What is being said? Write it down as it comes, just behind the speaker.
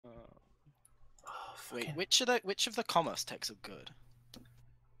Wait, which of the commerce texts are good?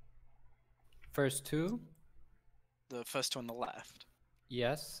 First two, The first two on the left.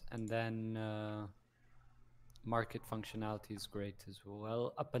 yes, and then market functionality is great as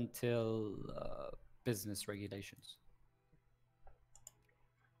well, up until business regulations.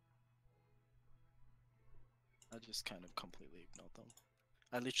 I just kind of completely ignored them.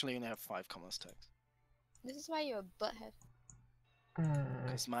 I literally only have 5 commerce texts. This is why you're a butthead.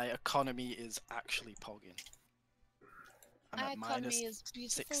 Because my economy is actually pogging. I'm Our at economy minus is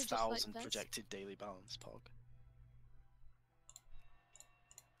beautiful, just like 6,000 this. projected daily balance pog.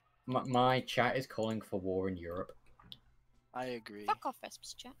 My chat is calling for war in Europe. I agree. Fuck off,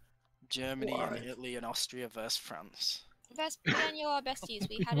 Vespasian. Germany Why? and Italy and Austria versus France. Vespasian, you're our besties.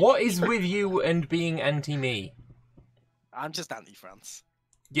 We had What is with you and being anti-me? I'm just anti-France.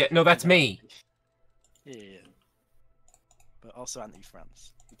 Yeah, no, that's me. Yeah. But also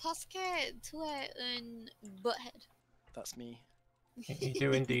anti-France. Pascal, Tuet, and Butthead. That's me. You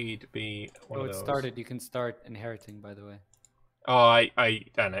do indeed be one Oh, of it those. started. You can start inheriting, by the way. Oh, I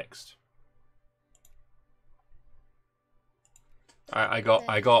annexed. I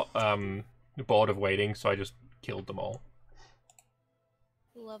got bored of waiting, so I just killed them all.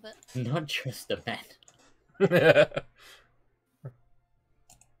 Love it. Not just the men.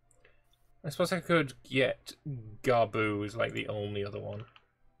 I suppose I could get Gabu as like the only other one.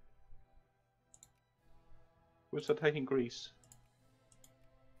 Who's attacking Greece?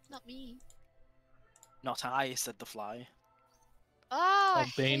 Not me. Not I, said the fly. Oh,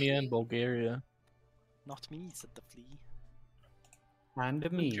 Albania and Bulgaria. Not me, said the flea.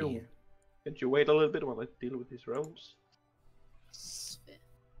 And me. Can't you wait a little bit while I deal with these roles?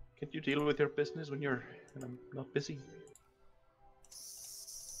 Can't you deal with your business when I'm not busy?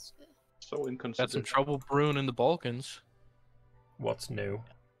 So inconsiderate. Got some trouble brewing in the Balkans. What's new?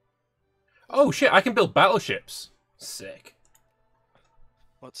 Oh shit, I can build battleships. Sick.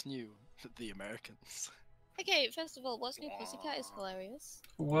 What's new? The Americans. Okay, first of all, What's New Pussycat is hilarious.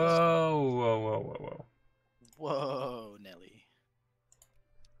 Whoa, whoa, whoa, whoa, whoa. Whoa, Nelly.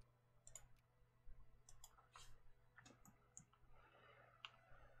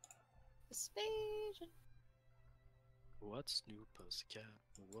 Vespasian. What's new, Pussycat?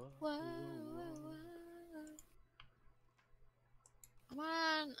 Whoa, Whoa, whoa, whoa. Come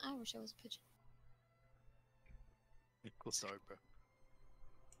on, I wish I was a pigeon. Cool story, bro.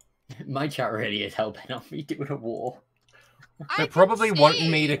 My chat really is hell-bent on me doing a war. They're probably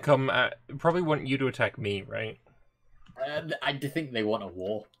wanting me to come at... Probably want you to attack me, right? I do think they want a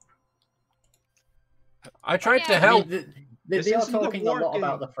war. I tried to Yeah. help. I mean, This they are isn't a talking a war lot game.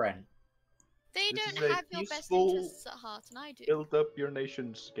 about the friend. They This don't is a have your best peaceful- interests at heart, and I do. Build up your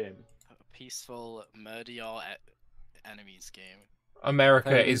nation's game. A peaceful murder your enemies game.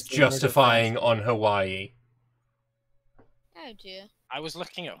 America is justifying on Hawaii. Oh dear. I was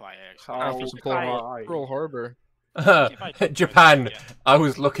looking at Hawaii actually. How I After think some if I- Pearl Harbor. Japan. I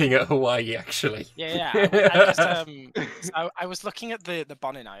was looking at Hawaii, actually. Yeah, yeah. I was looking at the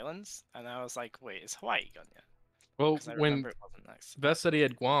Bonin Islands, and I was like, wait, is Hawaii gone yet? Well, 'Cause I when remember it wasn't next. Vest said he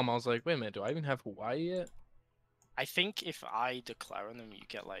had Guam, I was like, wait a minute, do I even have Hawaii yet? I think if I declare on them, you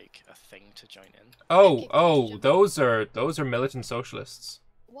get like a thing to join in. Oh, those are militant socialists.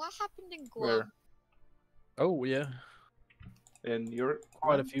 What happened in Where? Guam? Oh, yeah. And you're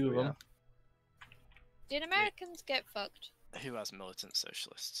Quite a few of them. Did Americans get fucked? Who has militant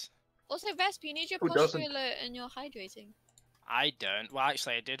socialists? Also, Vesp, you need your Who posture doesn't? alert and your hydrating. I don't. Well,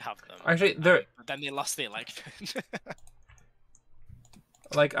 actually, I did have them. Actually, they're But then they lost the election.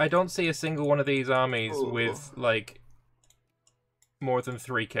 like I don't see a single one of these armies Ooh. with like more than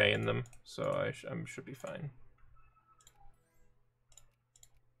 3k in them, so I should be fine.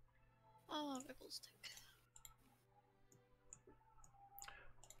 Oh, rebels tank.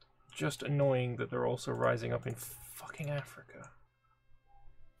 Just annoying that they're also rising up in fucking Africa.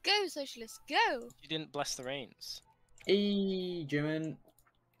 Go, socialists, go! You didn't bless the rains. German,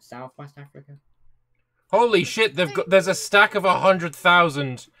 Southwest Africa. Holy shit! There's a stack of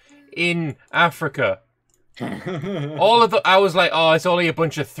 100,000 in Africa. All of the I was like, oh, it's only a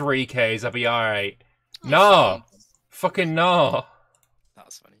bunch of 3Ks. I'll be all right. No, fucking no.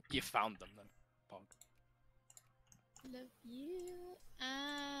 That's funny. You found them then, Bob. Love you,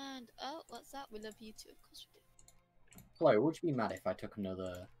 and oh, what's that? We love you too, of course we do. Flo, would you be mad if I took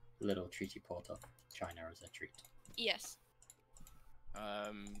another little treaty port off China as a treat? Yes.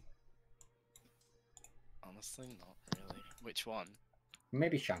 Honestly, not really. Which one?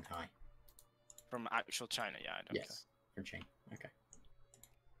 Maybe Shanghai. From actual China? Yeah, I don't care. Yes, from China. Okay.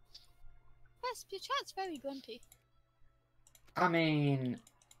 Vesp, your chat's very grumpy. I mean,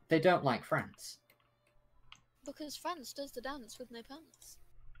 they don't like France. Because France does the dance with no pants.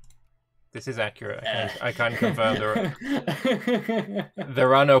 This is accurate. I can confirm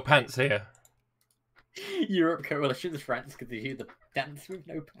there are no pants here. Europe coalition's France could do the dance with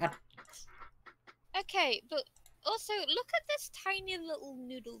no pants. Okay, but also look at this tiny little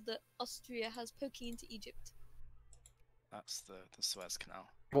noodle that Austria has poking into Egypt. That's the Suez Canal.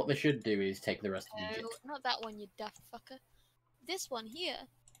 What they should do is take the rest of No, Egypt. not that one, you daft fucker. This one here.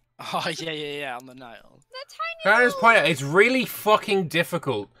 Oh yeah, on the Nile. The tiny Can I just little... point out, it's really fucking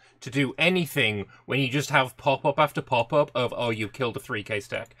difficult to do anything when you just have pop-up after pop-up of, oh, you killed a 3k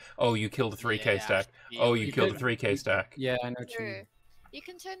stack. Oh, you killed a 3k Yeah, stack. yeah, Oh, you you killed a could- 3k stack. Yeah, I know what you True. mean. You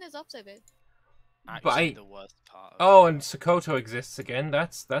can turn those up so big. Actually, the worst part. Of Oh, and Sokoto exists again.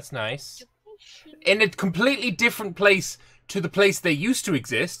 That's nice. In a completely different place to the place they used to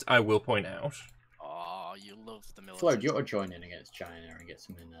exist, I will point out. Oh, you love the Flo, Militant. do you want to join in against China and get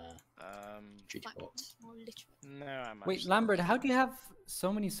some in treaty Fine, ports? more literal. No, I'm Wait, actually- Lambert, how do you have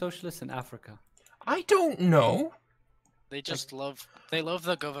so many socialists in Africa? I don't know. They just love. They love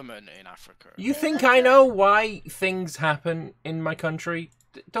the government in Africa. You think I know why things happen in my country?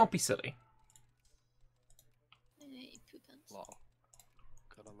 Don't be silly. Hey, poopants. Lol.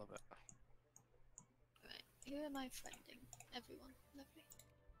 Gotta love it. Right, who am I friending? Everyone. Lovely.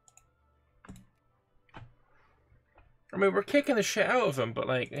 I mean, we're kicking the shit out of them, but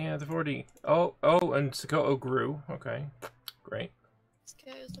like, yeah, they've already. Oh, and Sokoto grew. Okay, great.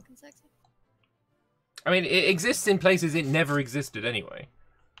 Scaro's looking sexy. I mean, it exists in places it never existed anyway.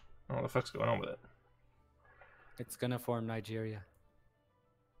 What the fuck's going on with it? It's gonna form Nigeria.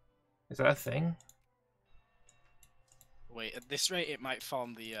 Is that a thing? Wait, at this rate, it might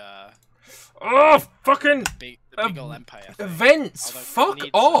form the Oh, fucking big old empire. I think. events! Although we Fuck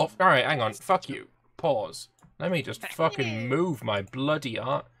need off! some- Alright, hang on. Fuck you. Pause. Let me just fucking move my bloody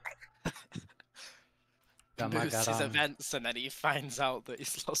art. Boosts his events, and then he finds out that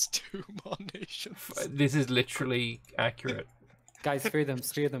he's lost 2 more nations. This is literally accurate. Guys,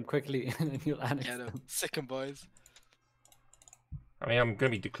 sphere them quickly, and then you'll annex Yeah, no, them. sick 'em, boys. I mean, I'm gonna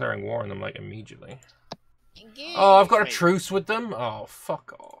be declaring war on them like immediately. Engage. Oh, I've got a Wait. truce with them? Oh,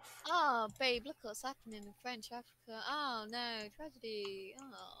 fuck off. Oh, babe, look what's happening in French Africa. Oh no, tragedy.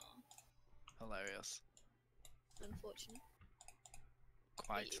 Oh, Hilarious. unfortunate.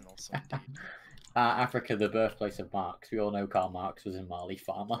 Quite and also indeed. Africa, the birthplace of Marx. We all know Karl Marx was a Mali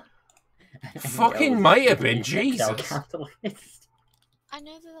farmer. Fucking Was might have a been, textile Jesus. capitalist. I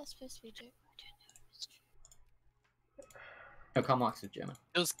know that that's supposed to be a joke. I don't know if it's true. No, Karl Marx is German.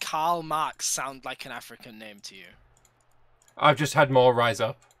 Does Karl Marx sound like an African name to you? I've just had more rise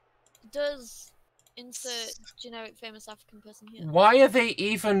up. Does insert generic famous African person here? Why are they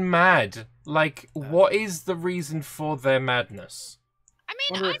even mad? Like, what is the reason for their madness? I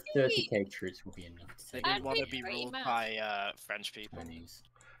I mean, wonder I'd if be 30k troops will be enough to They take I'd didn't want to be be pretty ruled mad. by French people. Chinese.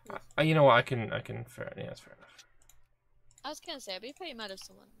 You know what? I can. Fair. Yeah, that's fair enough. I was gonna say I'd be pretty mad if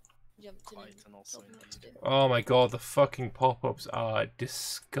someone jumped in Quite and and also told me what to do. indeed. Oh my god, the fucking pop-ups are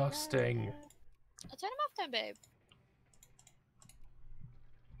disgusting. I'll turn them off then, babe.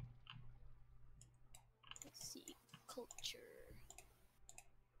 Let's see. Culture.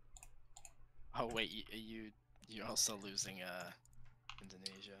 Oh wait, you're also losing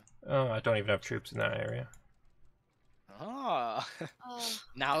Indonesia. Oh, I don't even have troops in that area. Oh, Oh,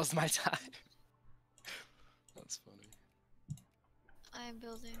 now's my time. That's funny. I am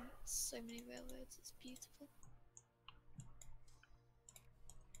building so many railroads. It's beautiful.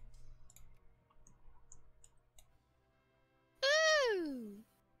 Ooh!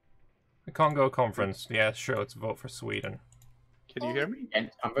 The Congo conference. Yeah, sure. Let's vote for Sweden. Can you hear me?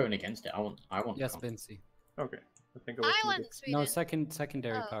 And I'm voting against it. I want. Yes, Congo. Binnsi. Okay. I think I was. I muted. want Sweden. No,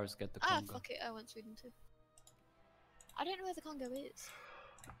 secondary Oh. powers get the Ah, Congo. fuck it. I want Sweden too. I don't know where the Congo is.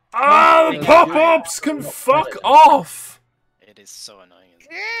 Oh, Yeah, pop-ups yeah. can fuck off! It is so annoying.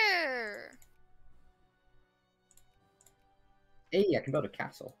 Isn't it? Grrr. Hey, I can build a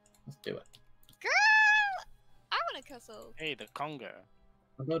castle. Let's do it. Girl! I want a castle. Hey, the Congo.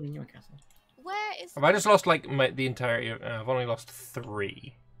 I'm building you a castle. Where is Have I just lost like the entire? I've only lost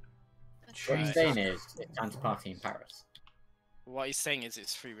 3. What Right. he's saying is, it's time to party in Paris. What he's saying is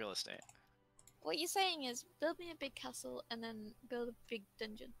it's free real estate. What you're saying is build me a big castle and then build a big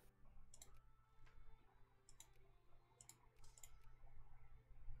dungeon.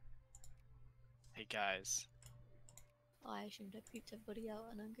 Hey guys, I assumed I creeped everybody out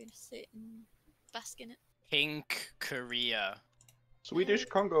and I'm going to sit and bask in it. Pink Korea. Swedish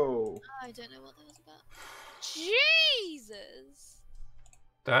Congo. I don't know what that was about. Jesus!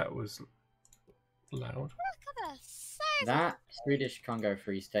 That was loud. Look at the size That Swedish Congo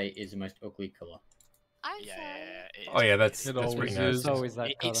Free State is the most ugly colour. I Yeah, said. it Oh is. yeah, that's It pretty always nice. is. It's always that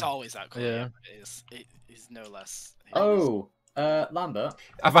It's color. always that color. Yeah. Yeah. It is no less. Oh, Lambert.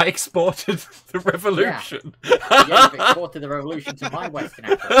 Have I exported the revolution? Yeah, you've exported the revolution to my Western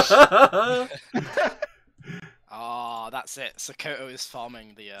Africa. Oh, that's it. Sokoto is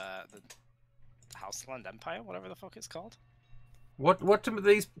forming the Houseland Empire, whatever the fuck it's called. What do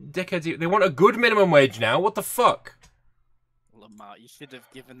these dickheads do? They want a good minimum wage now. What the fuck? Lamar, you should have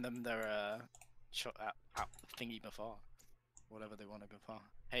given them their thingy before. Whatever they wanted before.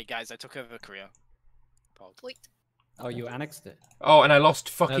 Hey guys, I took over Korea. Pog. Wait, Oh, you annexed it. Oh, and I lost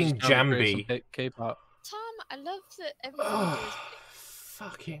I fucking just found a great Jambi. some K-pop. Tom, I love that everything you do is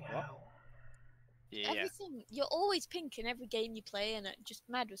Fucking hell. Yeah. everything. You're always pink in every game you play, and just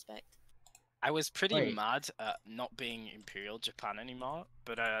mad respect. I was pretty Wait. mad at not being Imperial Japan anymore,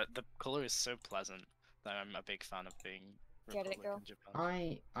 but the color is so pleasant that I'm a big fan of being Get it, Republican girl.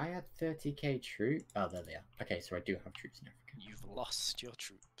 Japan. I had 30k troops. Oh, there they are. Okay, so I do have troops in Africa. You've lost your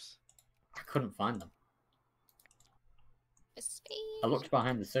troops. I couldn't find them. Space. I looked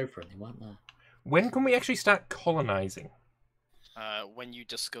behind the sofa and they weren't there. When can we actually start colonizing? When you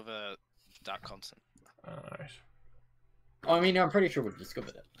discover that continent. Alright. Oh, I mean, I'm pretty sure we've discovered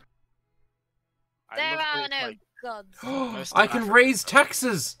it. There love are the, no like, gods. most I of can Africa- raise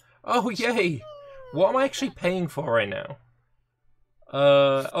taxes! Oh, yay! What am I actually paying for right now?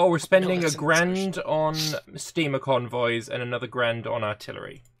 Oh, we're spending a Militant grand on steamer convoys and another grand on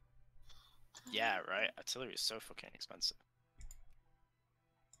artillery. Yeah, right. Artillery is so fucking expensive.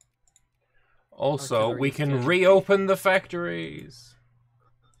 Also, Artillery we is can good. reopen the factories.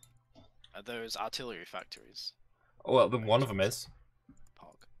 Are those artillery factories? Well, then one of them is.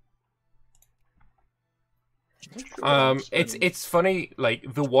 Pog. It's funny,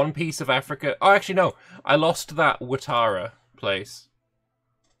 like, the one piece of Africa... Oh, actually, no. I lost that Watara place.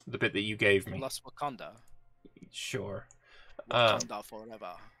 The bit that you gave me. Lost Wakanda. Sure. Wakanda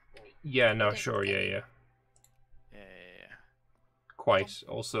forever. Yeah, no, sure, yeah. Yeah. Quite.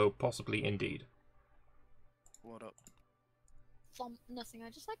 Also, possibly, indeed. What up? Nothing.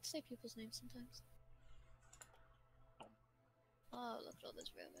 I just like to say people's names sometimes. Oh, look at all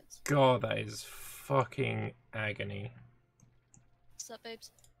those railroads. God, that is fucking agony. What's up,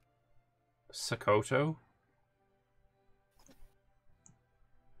 babes? Sokoto?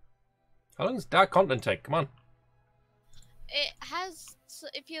 How long does Dark Continent take? Come on. It has. So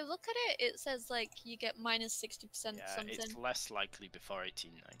if you look at it, it says like you get minus 60% Yeah, something. it's less likely before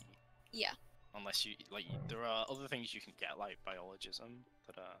 1890. Yeah. Unless you there are other things you can get like biologism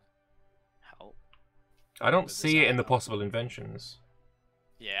that help. I don't But see there's it in the a- possible inventions.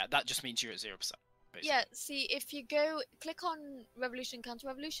 Yeah, that just means you're at 0%. Basically. Yeah. See, if you go click on revolution, counter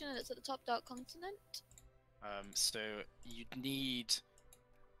revolution, and it's at the top, dark continent. So you'd need.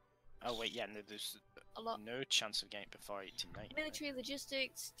 Oh wait, yeah, no, there's A lot. no chance of getting it before 1890. right? Military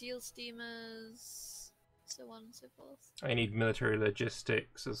logistics, steel steamers, so on and so forth. I need military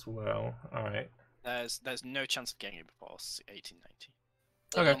logistics as well. Alright. There's no chance of getting it before 1890.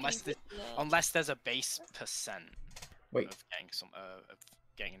 Okay. Unless there's a base percent Wait, of getting of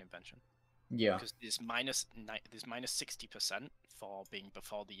getting an invention. yeah. Because there's minus 60% for being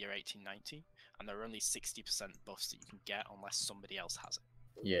before the year 1890, and there are only 60% buffs that you can get unless somebody else has it.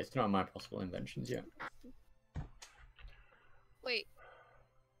 Yeah, it's not my possible inventions yet. Wait.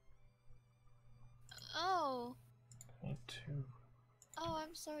 Oh. Me too. Oh,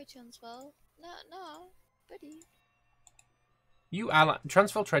 I'm sorry, Chancewell. No, buddy. You ally.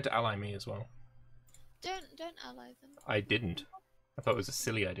 Transvaal tried to ally me as well. Don't ally them. I didn't. I thought it was a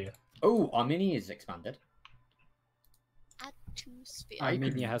silly idea. Oh, Armenia is expanded. Add to sphere.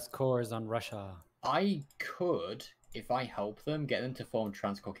 Armenia has cores on Russia. I could, if I help them, get them to form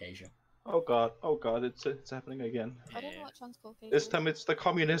Transcaucasia. Oh god, it's happening again. I don't know what Transcaucasia This is. time it's the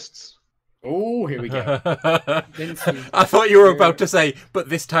communists. Oh, here we go. Binnsi. I thought you were You're- about to say, but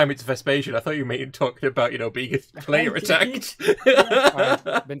this time it's Vespasian. I thought you were talking about, being a player attacked. Alright,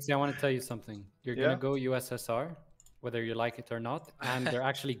 Binnsi, I want to tell you something. You're Yeah? gonna go USSR, whether you like it or not, and they're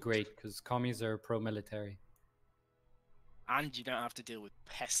actually great because commies are pro-military. And you don't have to deal with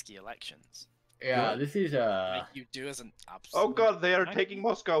pesky elections. Yeah, this is Like you do as an absolute. Oh god, they are right? taking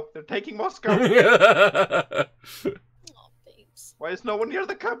Moscow. They're taking Moscow. Oh, babes. Why is no one near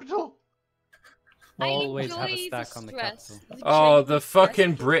the capital? I Always have a enjoy the stack on the stress, capital. the Oh, genuine the stress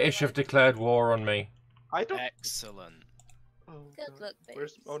fucking of British have stress. declared war on me. I don't. Excellent. Oh, Good God. luck,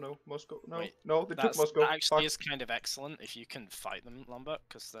 Where's? babes. Oh no, Moscow. No, Wait, no, they took That's, Moscow. that actually Fuck. is kind of excellent if you can fight them, Lambert,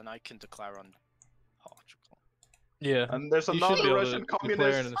 because then I can declare on Portugal. Yeah. And there's You should be able another Russian to declare in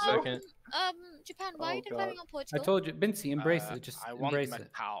communist. a second. Japan, why are Oh, you declaring God. on I Portugal? told you, Binnsi, embrace Uh, it. Just I want embrace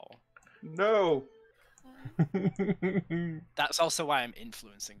it. Macau. No. That's also why I'm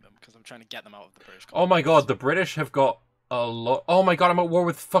influencing them, because I'm trying to get them out of the British. Oh my god, the British have got a lot. Oh my god, I'm at war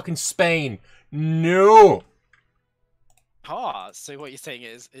with fucking Spain. No. So what you're saying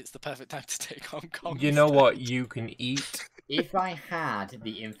is it's the perfect time to take Hong Kong. You know what? instead. You can eat. If I had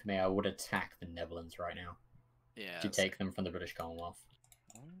the infamy, I would attack the Netherlands right now Yeah. to take them from the British Commonwealth.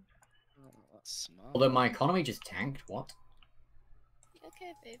 Oh, that's smart. Although my economy just tanked. What?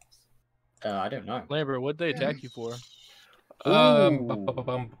 Okay, babes. I don't know. Lambert, what'd they attack you for?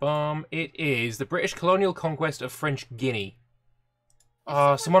 It is the British colonial conquest of French Guinea.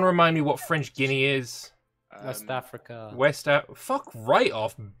 Yes, Someone remind me what French Guinea is. West Africa. Fuck right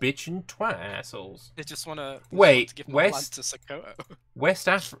off, bitch and twat assholes. They just want to Wait, give more land West- to Sokoto. West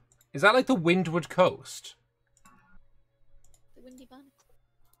Africa. Is that like the Windward Coast? The Windy Barnacle.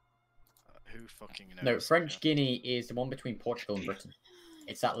 Who fucking knows? No, French Guinea is the one between Portugal and Britain.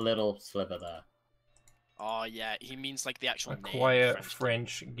 It's that little sliver there. Oh yeah, he means like the actual Acquire name.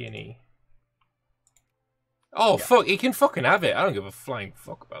 French Guinea. Oh Yeah. fuck, he can fucking have it. I don't give a flying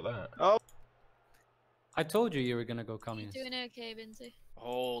fuck about that. Oh, I told you were gonna go You communist. doing okay, Binnsi?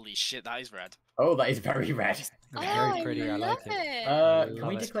 Holy shit, that is red. Oh, that is very red. Very pretty, I like love it. Can love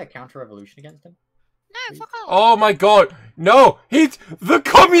we it. declare counter-revolution against him? No, fuck off. Oh my god, no! The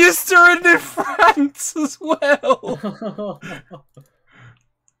communists are in France as well!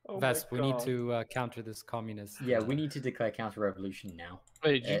 oh Vest, my we need God. to counter this communist. Yeah, we need to declare counter-revolution now.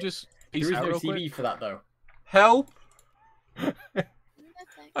 Wait, did you Uh, just There peace is out no real CV quick? for that though. Help! No,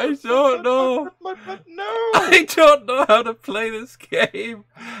 thanks. I don't know! No! I don't know how to play this game!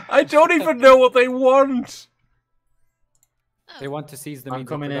 I don't even know what they want! They want to seize the I'm means of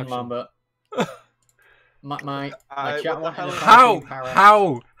coming in, production. Lambert. my chat what the wanted hell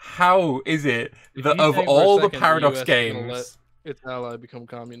to is- How is it If that you of think for a all the second the Paradox US is gonna games... Its ally become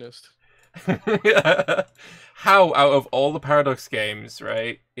communist. How, out of all the Paradox games,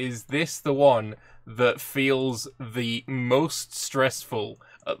 right, is this the one that feels the most stressful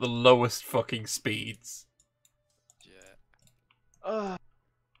at the lowest fucking speeds? Yeah.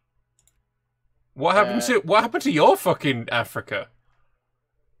 What happened to your fucking Africa?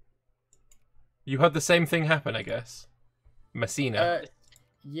 You had the same thing happen, I guess. Messina.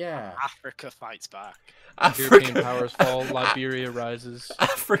 Yeah. Africa fights back. European Africa. powers fall, Liberia rises.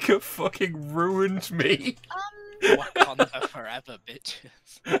 Africa fucking ruined me. Wakanda forever,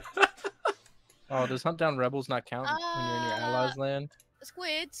 bitches. Oh, does Hunt Down Rebels not count when you're in your allies' land?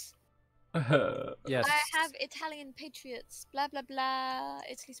 Squids. Yes. I have Italian patriots. Blah blah blah.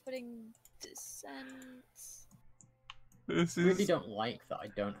 Italy spreading dissent. This I really is... don't like that I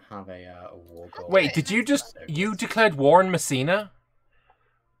don't have a war goal. Wait, did you just... You declared war on Messina?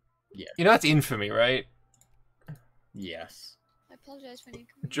 Yeah. You know that's infamy, right? Yes. I apologize for any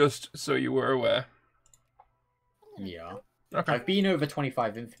comment. Just so you were aware. Yeah. Okay. I've been over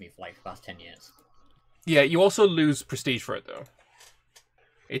 25 infamy for like the past 10 years. Yeah, you also lose prestige for it, though.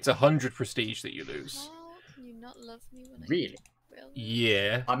 It's 100 prestige that you lose. How can you not love me when Really? I really?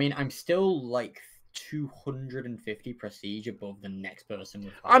 Yeah. I mean, I'm still like 250 prestige above the next person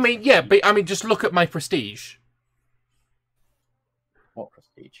with I mean, yeah, but I mean, just look at my prestige. What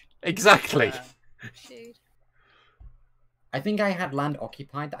prestige? Exactly. Dude. I think I had land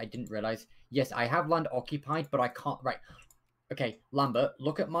occupied that I didn't realize. Yes, I have land occupied, but I can't. Right. Okay, Lambert,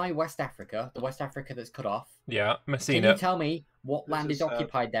 look at my West Africa, the West Africa that's cut off. Yeah, Can Messina. you tell me what This land is is sad.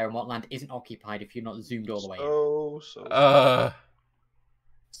 occupied there and what land isn't occupied if you're not zoomed all the way in? So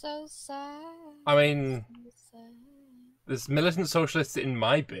So sad. I mean, So sad. there's militant socialists in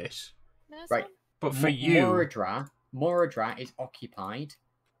my bit, No, it's Right. not. but for you, Moradra is occupied.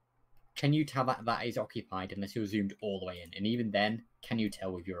 Can you tell that that is occupied unless you're zoomed all the way in? And even then, can you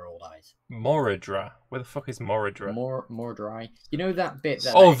tell with your old eyes? Moradra. Where the fuck is Moradra? More dry. You know that bit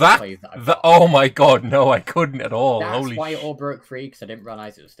that Oh, that. enclave I've The, got? oh my god, no, I couldn't at all. That's Holy why it sh- all broke free because I didn't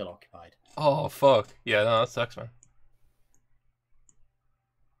realize it was still occupied. Oh fuck. Yeah, no, that sucks, man.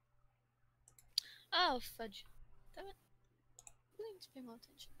 Oh, fudge. Damn it. I need to pay more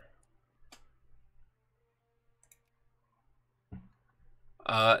attention.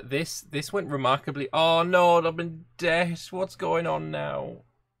 This went remarkably. Oh no, I'm in debt. What's going on now?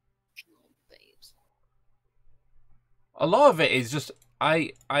 Oh, babes. A lot of it is just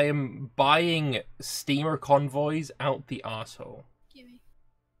I am buying steamer convoys out the arsehole. Gimme.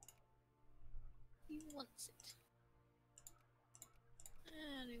 He wants it.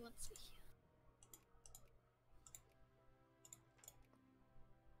 And he wants it.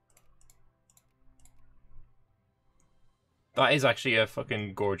 That is actually a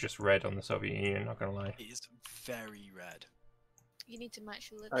fucking gorgeous red on the Soviet Union, not gonna lie. It is very red. You need to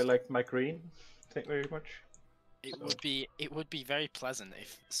match your lips. I like my green. Thank you very much. It would be very pleasant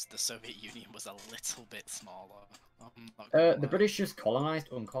if the Soviet Union was a little bit smaller. I'm not gonna The lie. British just colonized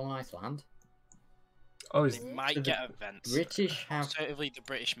uncolonized land. Oh, They might the get events. British have. Certainly, the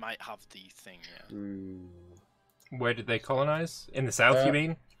British might have the thing. Yeah. Ooh. where did they colonize? In the south, you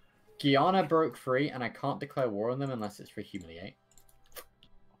mean? Guyana broke free, and I can't declare war on them unless it's for humiliate.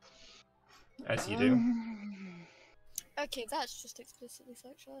 As you do. Okay, that's just explicitly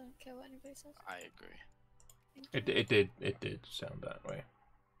sexual. I don't care what anybody says. I agree. It did sound that way.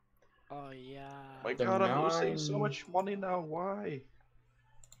 Oh yeah. My The god, I'm losing nine- so much money now. Why?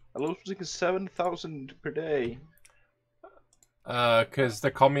 I'm losing 7,000 per day. Because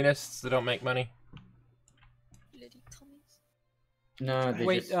they're communists, they don't make money. Bloody commies. No, they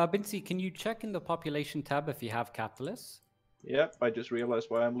Wait, just... Binnsi, can you check in the population tab if you have capitalists? Yep, I just realized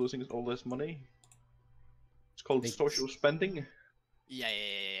why I'm losing all this money. It's called They- social spending. Yeah.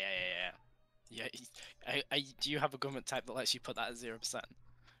 Do you have a government type that lets you put that at 0%?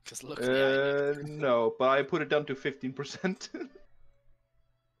 Because luckily, No, but I put it down to 15%.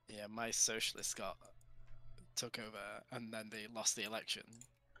 yeah, my socialists took over, and then they lost the election.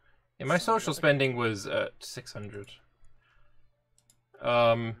 Yeah, my So, social spending was 600.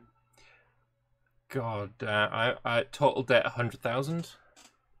 God, I total debt 100,000.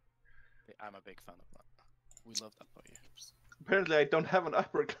 I'm a big fan of that. We love that for you. Apparently, I don't have an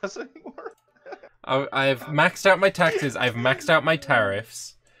upper class anymore. I've maxed out my taxes. I've maxed out my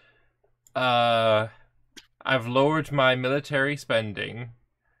tariffs. I've lowered my military spending.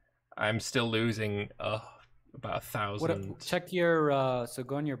 I'm still losing about 1,000. Check your so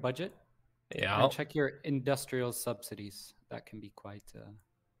go on your budget Yeah. and check your industrial subsidies. That can be quite.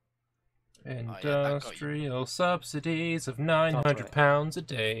 that got you. Industrial subsidies of £900 a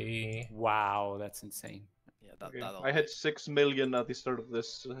day. Wow, that's insane. Yeah, Okay, that'll. I had 6 million at the start of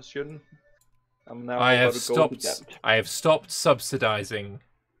this session. I'm now I about have to go to stopped. debt. I have stopped subsidizing.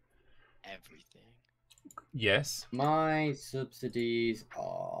 everything. Yes. My subsidies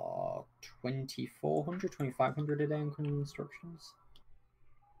are 2,400, 2,500 a day on constructions.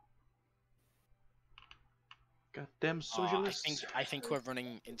 Goddamn socialists. I think we're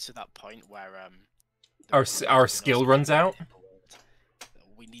running into that point where Our skill runs out.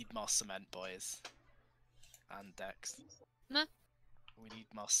 We need more cement, boys. And Dex. Nah. We need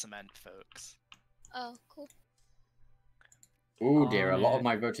more cement, folks. Oh, cool. Oh dear, a lot yeah. of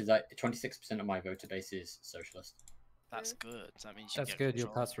my voters, 26% of my voter base is socialist. That's good. That means you That's get good, you'll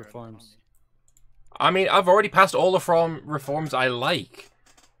control pass over your own reforms. economy. I mean, I've already passed all the reforms I like.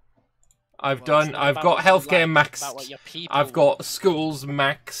 I've Well, it's done. not I've about got what you healthcare like, it's about maxed. what your people I've got want. schools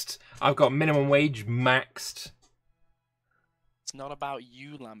maxed. I've got minimum wage maxed. It's not about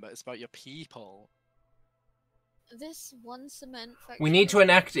you, Lambert. It's about your people. This one cement factory. We need to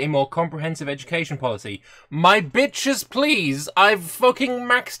enact a more comprehensive education policy. My bitches, please! I've fucking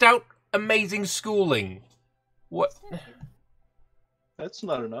maxed out amazing schooling. What? That's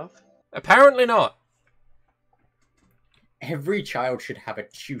not enough. Apparently not. Every child should have a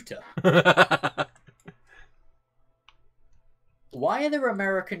tutor. Why are there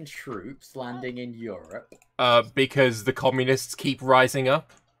American troops landing in Europe? Because the communists keep rising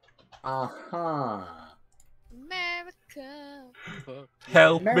up. Uh-huh. America.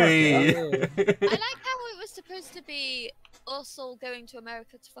 Help America. me! I like how it was supposed to be us all going to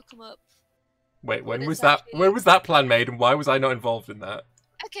America to fuck them up. Wait, when What was is that? actually- When was that plan made, and why was I not involved in that?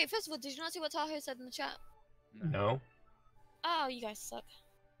 Okay, first of all, did you not see what Tahoe said in the chat? No. Oh, you guys suck.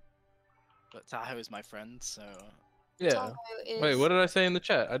 But Tahoe is my friend, so Yeah. Tahoe is... Wait, what did I say in the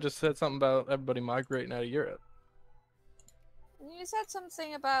chat? I just said something about everybody migrating out of Europe. You said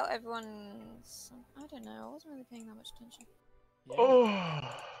something about everyone's... I don't know, I wasn't really paying that much attention. yeah.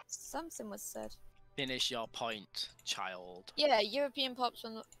 Oh. Something was said. Finish your point, child. Yeah, European pops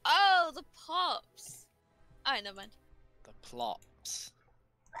when... Oh, the pops! Alright, never mind. The plops.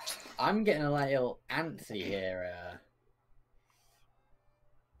 I'm getting a little antsy here.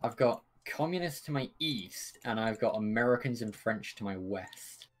 I've got communists to my east, and I've got Americans and French to my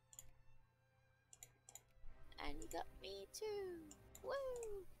west. And you got me too. Woo!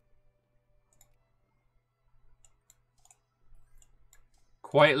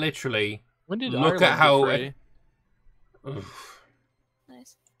 Quite literally. When did Look Ireland at how. get free? Oof.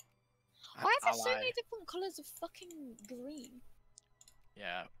 Nice. Why is there so Ally. many different colours of fucking green?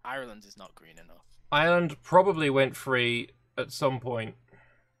 Yeah, Ireland is not green enough. Ireland probably went free at some point.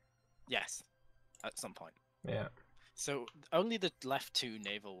 Yes, at some point. Yeah. So only the left two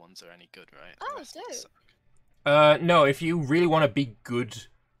naval ones are any good, right? The Oh, rest dope. suck. No, if you really want to be good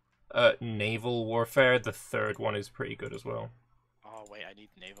at naval warfare, the third one is pretty good as well. Oh wait, I need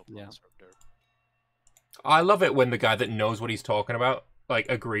naval Yeah. plans for dirt. I love it when the guy that knows what he's talking about like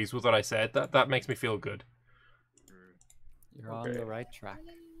agrees with what I said. That makes me feel good. You're on the right track.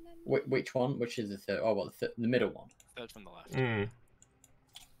 Which one? Which is the third? Oh, well, the middle one. Third from the left. Mm.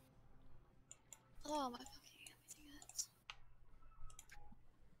 Oh my fucking everything hurts.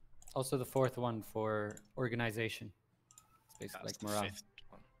 Also, the fourth one for organization. It's basically That's like the morale. fifth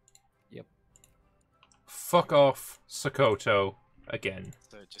one. Fuck off, Sokoto again.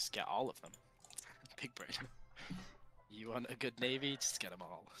 So just get all of them. Big brain. You want a good navy? Just get them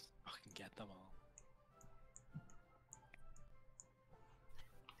all. Fucking get them all.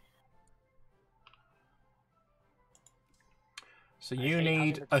 So I you hate having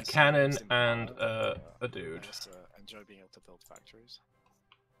need the a consumer cannon using and power, a I dude. just enjoy being able to build factories.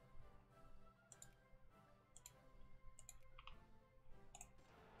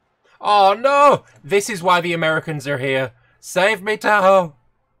 Oh no! This is why the Americans are here. Save me, Tahoe!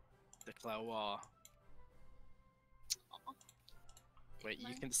 Declare war. Wait,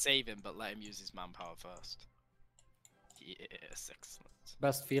 you can save him, but let him use his manpower first. Yes, excellent.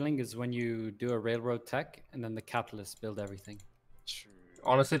 Best feeling is when you do a railroad tech and then the capitalists build everything. True.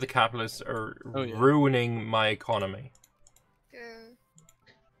 Honestly, the capitalists are Oh, yeah. ruining my economy. Go.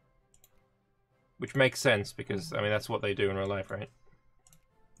 Which makes sense because, I mean, that's what they do in real life, right?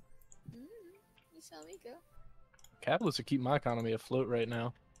 You tell me, go. Capitalists are keeping my economy afloat right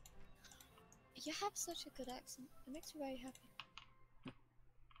now. You have such a good accent. It makes me very happy.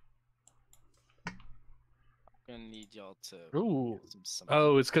 I'm gonna need y'all to. Ooh. get some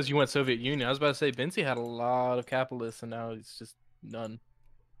Oh, it's because you went Soviet Union. I was about to say Binnsi had a lot of capitalists, and now it's just none.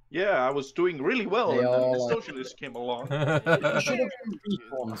 Yeah, I was doing really well, They and then the all, socialists came along. You should have done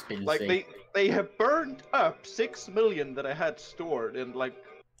reforms, Binnsi. Like they have burned up 6 million that I had stored in like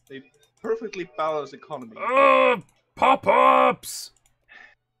a perfectly balanced economy. Pop-ups!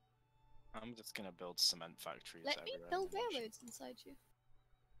 I'm just gonna build cement factories. Let me everywhere in build the nation. railroads inside you.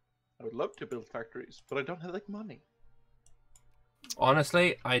 I would love to build factories, but I don't have like money.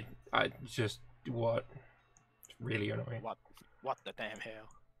 Honestly, I just, what? It's really annoying. What the damn hell?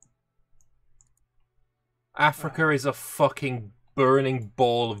 Africa is a fucking burning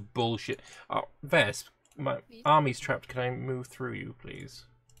ball of bullshit. Oh, Vesp, my army's trapped. Can I move through you, please?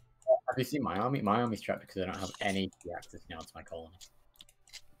 Have you seen my army? My army's trapped because I don't have any access now to my colony.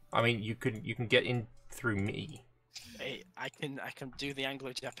 I mean, you can get in through me. Hey, I can do the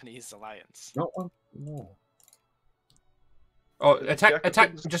Anglo-Japanese alliance. Not one more. Oh, The attack!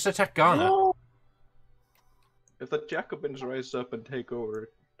 Jacobins- Just attack Ghana. No! If the Jacobins rise up and take over,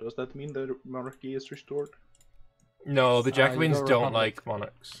 does that mean the monarchy is restored? No, the You Jacobins go don't Republic. like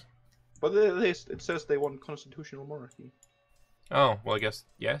monarchs. But it says they want constitutional monarchy. Oh, well, I guess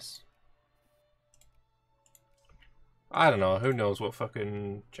yes. I don't know. Who knows what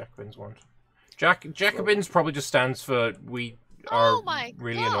fucking Jacobins want? Jacobins probably just stands for we are Oh my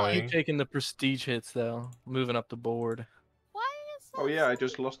really God. annoying. Keep taking the prestige hits though, moving up the board. Why is that? Oh yeah, I so-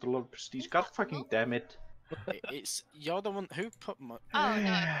 just lost a lot of prestige. God fucking damn it. It's you're the one who put my. Oh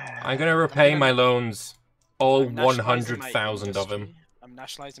no. I'm gonna repay my loans, all I'm nationalising my 100,000 of them. industry. I'm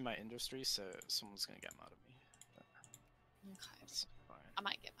nationalizing my industry, so someone's gonna get mad at me. Okay. That's fine. I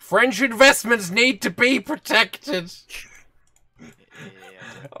might get. French investments need to be protected. Yeah.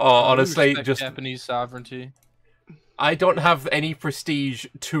 Oh, honestly, Respect just Japanese sovereignty. I don't have any prestige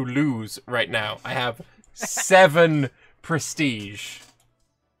to lose right now. I have 7 prestige.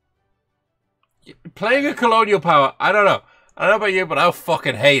 Playing a colonial power, I don't know. I don't know about you, but I'll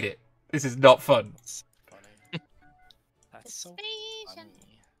fucking hate it. This is not fun. That's funny. That's so Vespasian.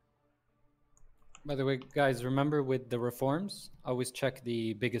 funny. By the way, guys, remember with the reforms, always check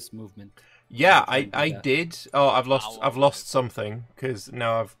the biggest movement. Yeah, Try and do I that. did. Oh, I've lost something because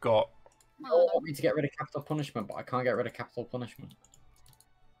now I've got. They want me to get rid of capital punishment, but I can't get rid of capital punishment.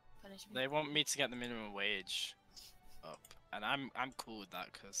 Punishment. They want me to get the minimum wage up, and I'm cool with that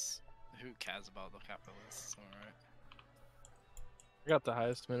because who cares about the capitalists? Alright. I got the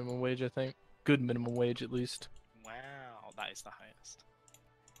highest minimum wage, I think. Good minimum wage, at least. Wow, that is the highest.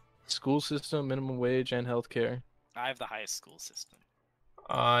 School system, minimum wage, and healthcare. I have the highest school system.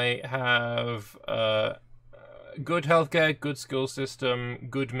 I have good healthcare, good school system,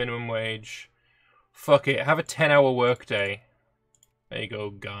 good minimum wage. Fuck it, have a 10-hour workday. There you go,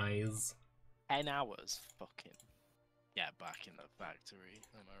 guys. 10 hours, fucking. Yeah, back in the factory.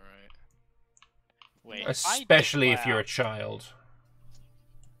 Am I right? Wait, Especially if you're a child.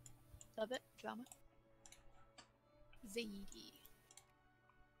 Love it. Drama. ZD.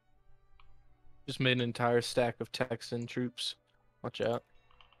 Just made an entire stack of Texan troops. Watch out.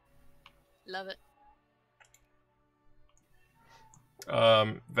 Love it.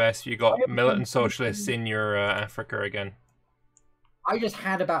 Ves, you got militant socialists in your Africa again. I just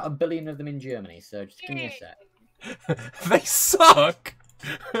had about 1 billion of them in Germany, so just give me a sec. They suck!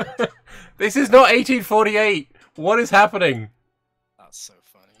 This is not 1848! What is happening? That's so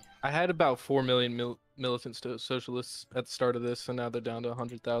funny. I had about 4 million militant socialists at the start of this, and now they're down to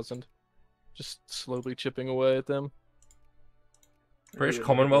 100,000. Just slowly chipping away at them. British Yeah,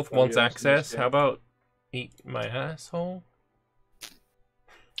 Commonwealth nobody wants else access. understands. How about eat my asshole?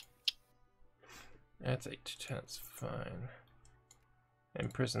 That's 8 to 10, that's fine.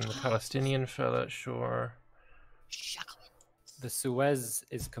 Imprison the Palestinian fella, sure. The Suez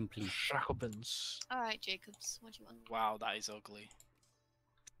is complete. Jacobins. Alright, Jacobs, what do you want? Wow, that is ugly.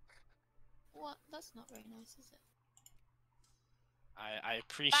 What? That's not very nice, is it? I Bala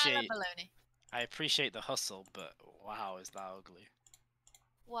appreciate baloney. I appreciate the hustle, but wow, is that ugly?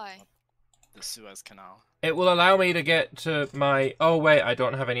 Why? The Suez Canal. It will allow me to get to my... Oh wait, I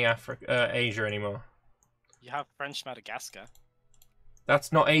don't have any Asia anymore. You have French Madagascar.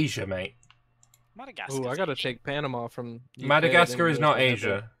 That's not Asia, mate. Madagascar. Ooh, I gotta take Panama from UK, Madagascar then is go not to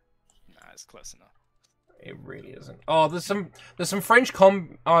Asia. Nah, it's close enough. It really isn't. Oh, there's some French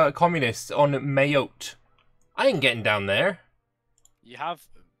communists on Mayotte. I ain't getting down there. You have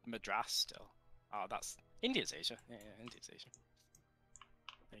Madras still. Oh, that's India's Asia. Yeah, India's Asia.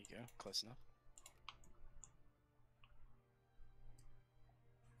 There you go, close enough.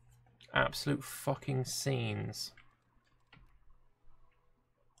 Absolute fucking scenes.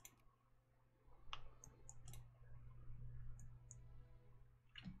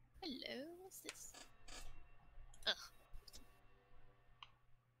 Hello, what's this?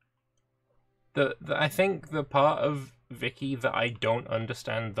 Ugh. I think the part of Vicky that I don't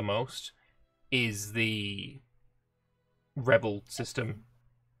understand the most is the rebel system.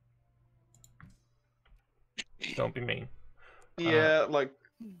 Don't be mean. Yeah, like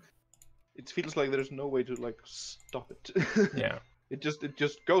it feels like there's no way to like stop it. Yeah. It just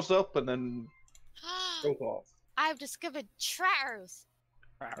goes up and then goes off. I've discovered traitors.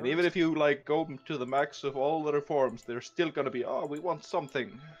 And even if you like go to the max of all the reforms, there's still gonna be, oh, we want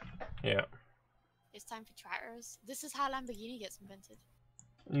something. Yeah. It's time for traitors. This is how Lamborghini gets invented.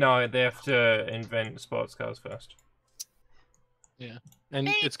 No, they have to invent sports cars first. Yeah, and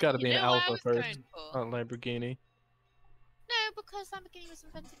Hey, it's got to be you an know what I Alpha was first, going for? not Lamborghini. No, because Lamborghini was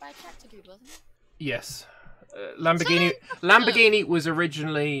invented by a tractor dude, wasn't it? Yes. Lamborghini was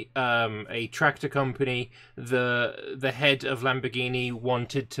originally a tractor company. The head of Lamborghini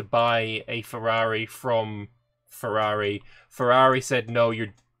wanted to buy a Ferrari from Ferrari. Ferrari said no,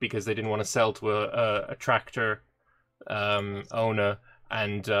 because they didn't want to sell to a tractor owner,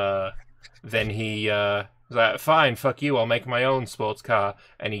 and then he was like, fine, fuck you, I'll make my own sports car,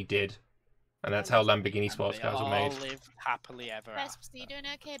 and he did. And that's how Lamborghini And sports they cars were all made. lived happily ever Vesps, after. you doing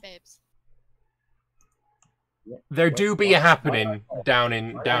okay, babes? There do be a What? happening down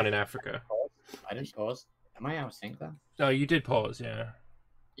in Africa. I didn't pause. Am I out of sync then? No, you did pause, yeah.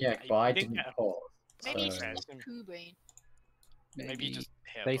 Yeah, You but I didn't didn't get- pause. Maybe you so- just got poo brain. Maybe you just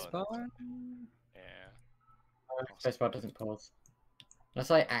hit a button. Spacebar? Yeah. Spacebar doesn't pause. Unless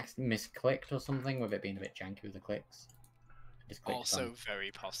I misclicked or something with it being a bit janky with the clicks. Just clicked Also on.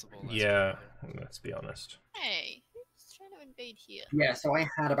 very possible. let's be Yeah, real. let's be honest. Hey, who's trying to invade here? Yeah, so I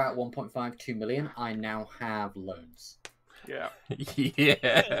had about 1.52 million. I now have loans. Yeah.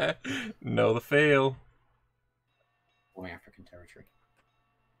 Yeah, know the feel. For my African territory.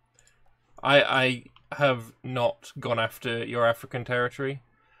 I have not gone after your African territory.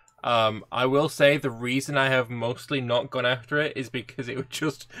 I will say the reason I have mostly not gone after it is because it would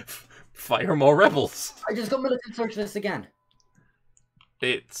just fire more rebels. I just got militant socialists again.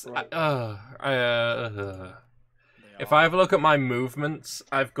 It's Right. If They I are. have a look at my movements,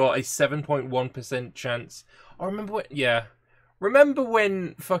 I've got a 7.1% chance. Oh, remember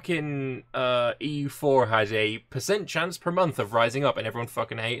when fucking EU4 had a % chance per month of rising up and everyone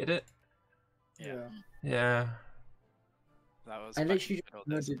fucking hated it? Yeah. Yeah. That was I back literally in the good old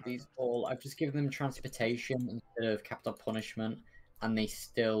just days. murdered these all. I've just given them transportation instead of capital punishment, and they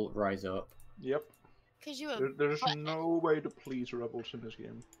still rise up. Yep. Because you were. There's What? no way to please rebels in this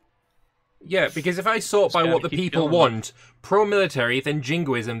game. Yeah, because if I sort Just by gotta what the keep people killing them. want, pro-military, then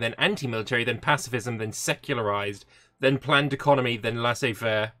jingoism, then anti-military, then pacifism, then secularized, then planned economy, then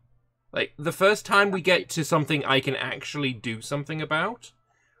laissez-faire. Like, the first time we get to something I can actually do something about,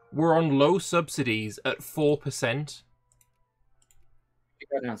 we're on low subsidies at 4%.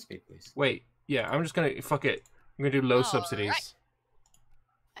 Go down speed, please. Wait, yeah, I'm just gonna, fuck it. I'm gonna do low Alright. subsidies.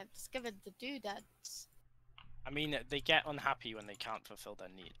 I've discovered the doodads. I mean, they get unhappy when they can't fulfill their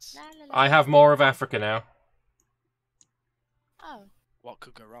needs. La, la, la. I have more of Africa now. Oh, What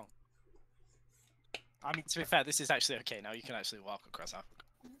could go wrong? I mean, to be fair, this is actually okay. Now you can actually walk across Africa.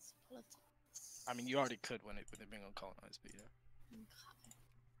 That's politics. I mean, you already could when it being uncolonized, but yeah. Okay.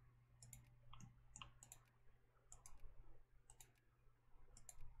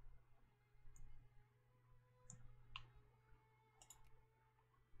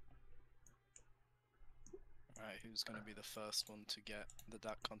 Right, who's going to be the first one to get the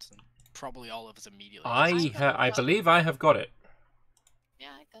Dark Continent? Probably all of us immediately. I believe I have got it. Yeah,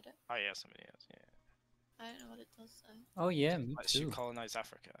 I got it. Oh yeah, somebody else. Yeah. I don't know what it does though. Oh yeah, me Let's you too. colonize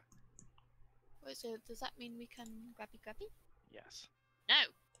Africa. Wait, so does that mean we can grabby grabby? Yes. No!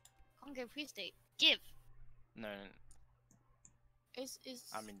 Congo Free State. Give! No. Is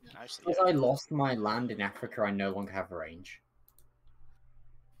I mean, actually. Because I lost my land in Africa, I no longer have range.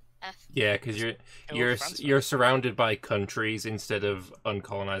 F. Yeah, because you're surrounded by countries instead of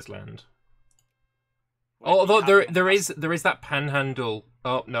uncolonized land. Although there is that panhandle.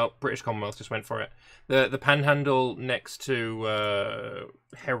 Oh no, British Commonwealth just went for it. The panhandle next to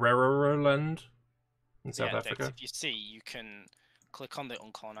Herero-land in South Africa. If you see, you can click on the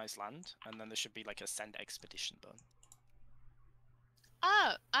uncolonized land, and then there should be like a send expedition button.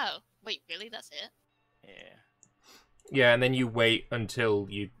 Oh, wait, really? That's it? Yeah. Yeah, and then you wait until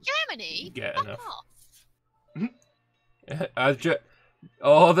you Germany? get Fuck enough.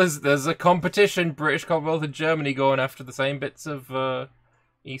 off. There's a competition. British Commonwealth and Germany going after the same bits of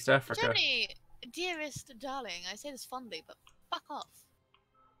East Africa. Germany, dearest darling, I say this fondly, but fuck off.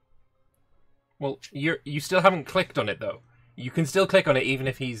 Well, you still haven't clicked on it though. You can still click on it even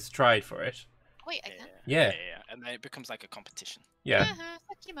if he's tried for it. Wait, I can? Yeah. And then it becomes like a competition. Yeah.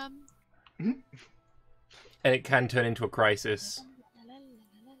 Fuck you, mum. And it can turn into a crisis.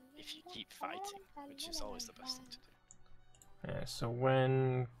 If you keep fighting, which is always the best thing to do. Yeah, so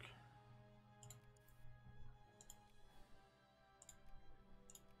when...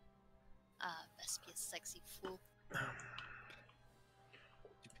 Ah, Vespasian, sexy fool. Stupid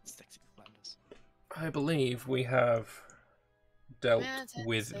sexy Flanders. I believe we have dealt Militant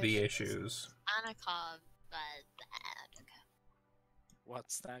with the socialists. issues. Anarchon, okay.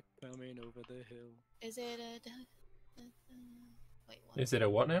 What's that coming over the hill? Is it a... Wait, what? Is it a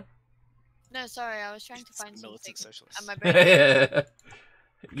what now? No, sorry, I was trying to It's find militant something. socialists. And my brain...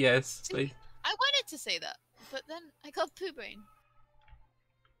 Yes. See, I wanted to say that, but then I got poo brain.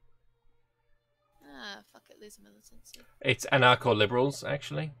 Ah, fuck it, lose militancy. It's anarcho-liberals,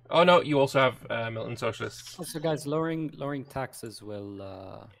 actually. Oh no, you also have militant socialists. Also, guys, lowering taxes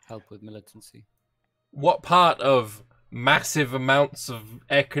will help with militancy. What part of massive amounts of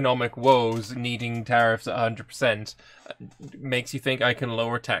economic woes needing tariffs at 100% makes you think I can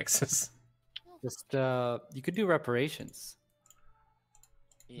lower taxes? Just you could do reparations.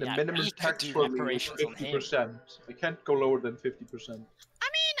 The Yeah, minimum we could tax do for me is reparations on him. 50%. I can't go lower than 50%. I mean,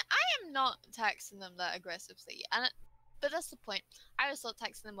 I am not taxing them that aggressively, but that's the point. I always thought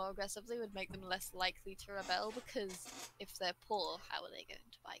taxing them more aggressively would make them less likely to rebel, because if they're poor, how are they going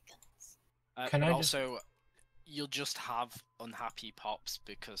to buy guns? Can But I just- also, you'll just have unhappy pops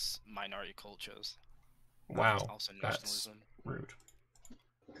because minority cultures. Wow, Also that's nationalism. rude.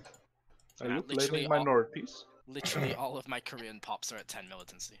 Are Yeah, you literally blaming all- minorities? Literally all of my Korean pops are at 10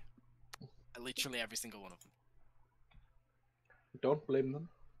 militancy. Literally every single one of them. Don't blame them.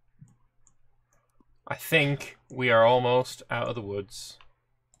 I think we are almost out of the woods.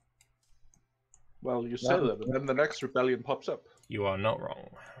 Well, you say that, and then the next rebellion pops up. You are not wrong.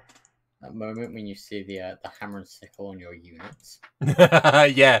 That moment when you see the hammer and sickle on your units.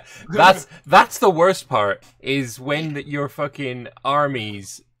 Yeah, that's the worst part, is when your fucking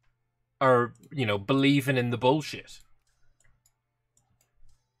armies are, believing in the bullshit.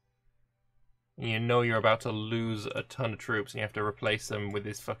 You know you're about to lose a ton of troops and you have to replace them with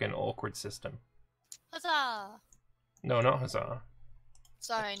this fucking awkward system. Huzzah! No, not huzzah.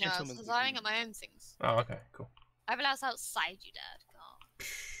 Sorry, no, I was Gentleman's huzzaing agreement. at my own things. Oh, okay, cool. I realized outside you, Dad. Oh.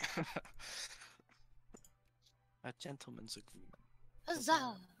 A gentleman's agreement.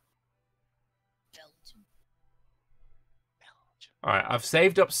 Huzzah! Belgium. Alright, I've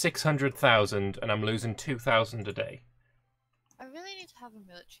saved up 600,000 and I'm losing 2,000 a day. I really need to have a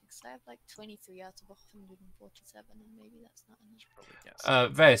military, because I have like 23 out of 147, and maybe that's not enough. Probably yes.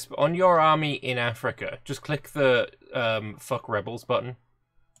 Vesp, on your army in Africa, just click the fuck rebels button.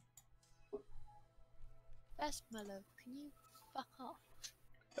 Best, my love, can you fuck off?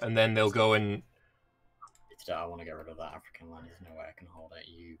 And then they'll go and... I want to get rid of that African land. There's no way I can hold it.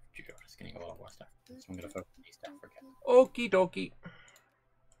 You go just getting all of West Africa. So I'm going to focus on East Africa. Okie dokie.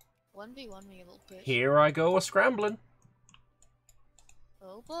 1v1 me, little bitch. Here I go a scrambling.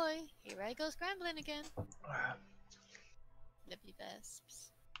 Oh boy, here I go scrambling again. Love you,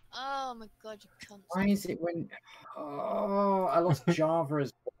 Vesps. Oh my god, you cunt. Why is it when? Oh, I lost Java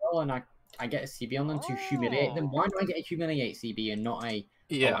as well, and I get a CB on them to humiliate them. Why do I get a humiliate CB and not a?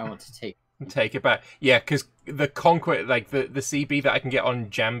 Yeah. Oh, I want to take. Take it back. Yeah, because the conquest, like the CB that I can get on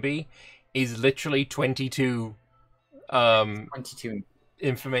Jambi, is literally 22. 22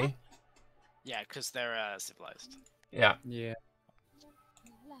 infamy. Yeah, because they're civilized. Yeah. Yeah.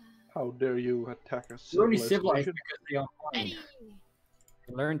 How dare you attack a You're only civilized civilized nation? because they are fine. Hey.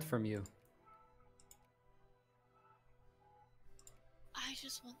 Learned from you. I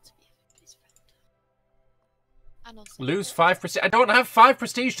just want to be everybody's friend. And also Lose 5 prestige. I don't have 5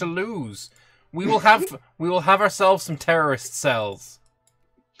 prestige to lose. We will have ourselves some terrorist cells.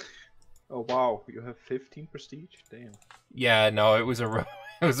 Oh wow, you have 15 prestige? Damn. Yeah, no, it was a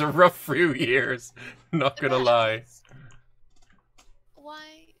rough few years. Not gonna lie.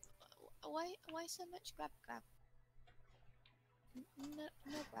 Why so much grab? No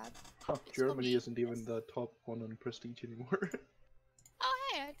grab. Huh, It's Germany not isn't even the top one on prestige anymore. Oh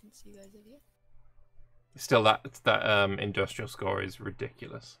hey, I can see you guys over here. Still, that industrial score is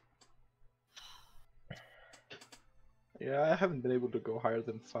ridiculous. Yeah, I haven't been able to go higher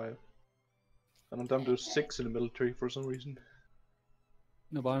than 5. And I'm down to 6 in the military for some reason.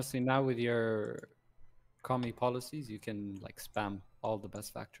 No, but honestly, now with your commie policies, you can like spam all the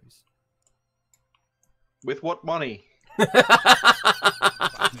best factories. With what money?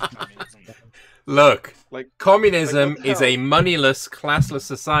 Look, Like communism what the is a hell? moneyless, classless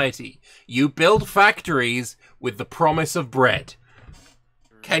society. You build factories with the promise of bread.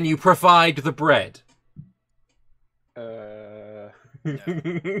 Can you provide the bread?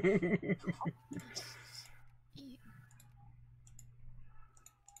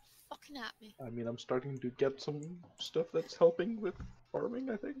 Fucking at me. I mean, I'm starting to get some stuff that's helping with farming,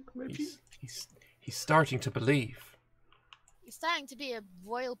 I think, maybe? He's starting to believe. You're starting to be a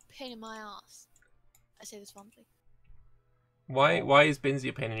royal pain in my ass. I say this fondly. Why is Binnsi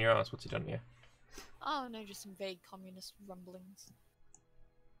a pain in your ass? What's he done here? Oh no, just some vague communist rumblings.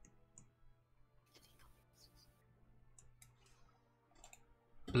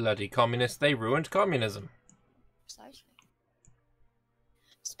 Bloody communists, they ruined communism. Precisely.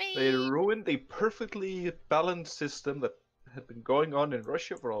 Speed. They ruined a perfectly balanced system that had been going on in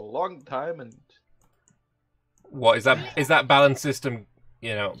Russia for a long time, and What is that? Is that balanced system,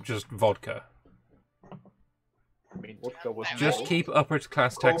 you know, just vodka? I mean, vodka was Just keep upper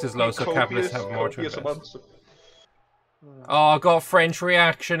class taxes low so capitalists have more to copious invest. amounts of... Oh, I got French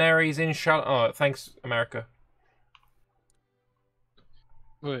reactionaries in Oh, thanks, America.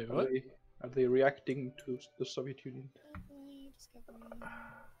 Wait, what? Are they reacting to the Soviet Union?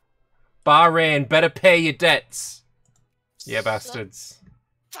 Bahrain, better pay your debts. Yeah, bastards.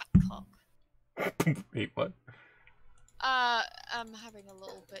 Fat cock. Wait, what? I'm having a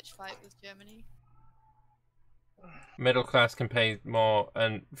little bitch fight with Germany. Middle class can pay more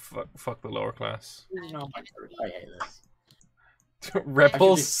and fuck the lower class. No, I hate this.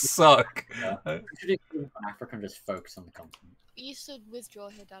 Rebels suck. Yeah. We should just move on Africa and just focus on the continent. You should withdraw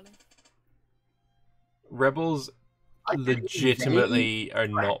here, darling. Rebels legitimately are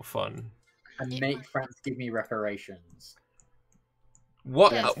not fun. And make France give me reparations.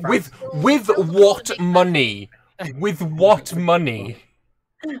 What? Yes, with France will what make money? With what money?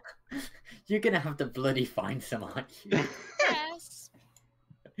 You're gonna have to bloody find some, aren't you? Yes.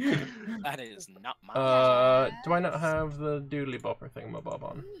 That is not my. Do I not have the doodly bopper thingamabob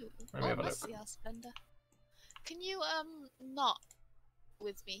on? Ooh. Let me have a look. mercy, our splendor. Can you not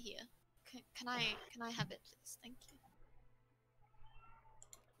with me here? Can I have it, please? Thank you.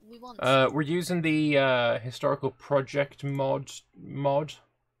 We want. We're using the historical project mod.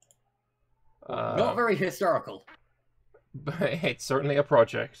 Not very historical. But it's certainly a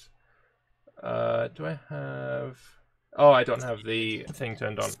project. Do I have? Oh, I don't have the thing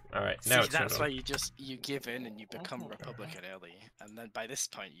turned on. All right, now See, it's turned that's on. why you give in and you become Republican early, and then by this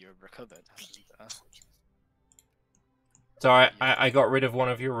point you're recovered. So I got rid of one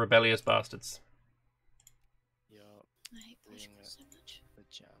of your rebellious bastards. You're I hate British doing people so much. the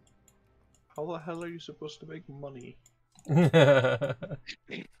jam. How the hell are you supposed to make money?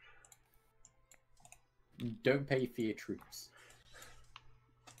 Don't pay for your troops.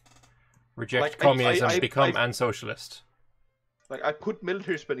 Reject Like, communism, become unsocialist. Like, I put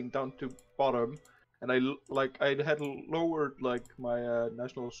military spending down to bottom, and I had lowered like my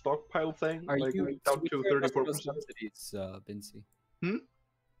national stockpile thing, Are like you down with to your 34%. industrial subsidies, Binnsi? Hmm?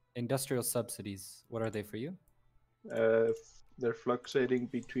 Industrial subsidies. What are they for you? They're fluctuating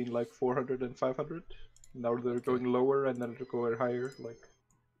between like 400 and 500. Now they're going lower, and then they're going higher. Like,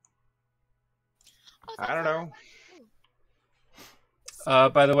 Oh, I don't know.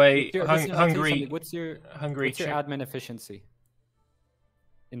 By the way, Listen, I'll tell you Hungary. something. What's your Hungary. admin efficiency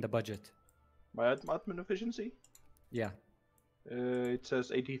in the budget? My admin efficiency? Yeah. It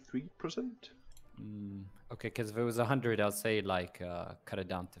says 83%. Okay, because if it was 100, I'll say like cut it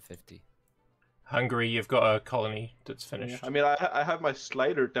down to 50. Hungary, you've got a colony that's Yeah. finished. I mean, I have my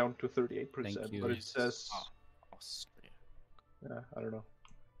slider down to 38%, Thank you. but it says... Austria. Yeah, I don't know.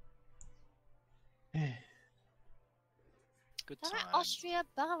 Good Damn time. it, Austria,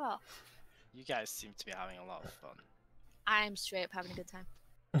 bugger off. You guys seem to be having a lot of fun. I'm straight up having a good time.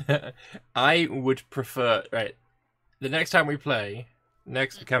 I would prefer, right, the next time we play,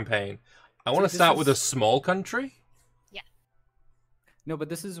 next campaign, I want to this start with a is- small country. No, but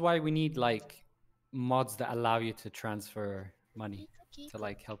this is why we need like mods that allow you to transfer money to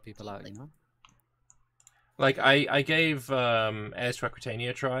like help people out, you know? Like, I gave Airstrike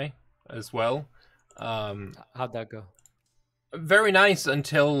Aquitania a try as well. How'd that go? Very nice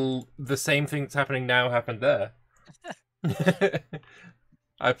until the same thing that's happening now happened there.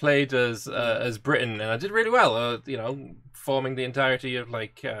 I played as Britain and I did really well. You know, forming the entirety of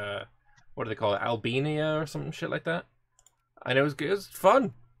like what do they call it, Albania or some shit like that. And it was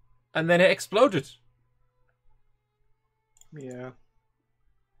fun, and then it exploded. Yeah.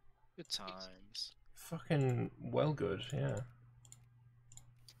 Good times. Fucking well good, yeah.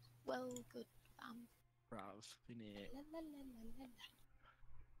 Well, good. Brav, innit? La la la la la la.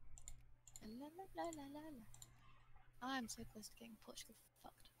 La la la la la la. I'm so close to getting Portugal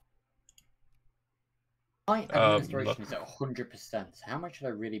fucked. My administration look. is at 100%. How much should I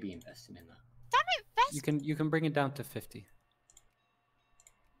really be investing in that? Damn it, Vest! You can bring it down to 50.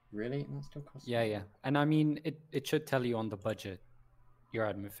 Really? That still costs. Yeah, yeah. And I mean, it should tell you on the budget your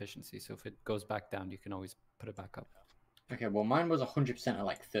admin efficiency. So if it goes back down, you can always put it back up. Okay, well, mine was 100% at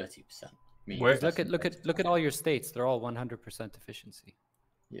like 30%. Where- Look at all your states. They're all 100% efficiency.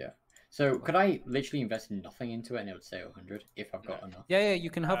 Yeah. So could I literally invest nothing into it and it would say 100 if I've got enough? Yeah, yeah. You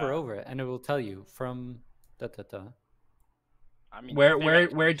can hover over it, and it will tell you from da da da. I mean, Where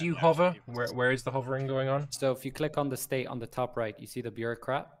theoretically, where you do you can actually hover? people to- Where is the hovering going on? So if you click on the state on the top right, you see the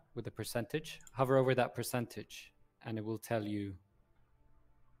bureaucrat with the percentage. Hover over that percentage, and it will tell you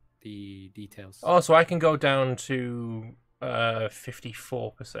the details. Oh, so I can go down to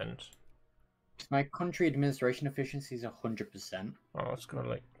 54%. My country administration efficiency is 100%, Oh, let's go to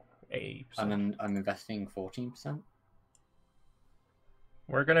like 80%. and then I'm investing 14%.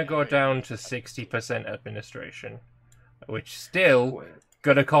 We're gonna go down to 60% administration, which still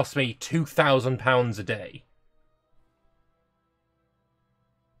gonna cost me £2,000 a day.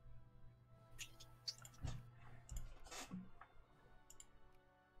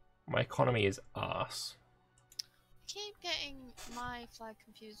 My economy is arse. Keep getting my flag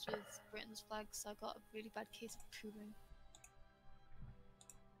confused with Britain's flag, so I got a really bad case of pooling.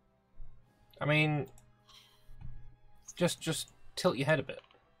 I mean, just tilt your head a bit.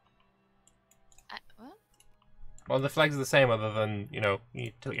 What? Well, the flags are the same, other than you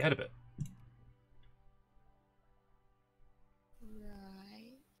tilt your head a bit.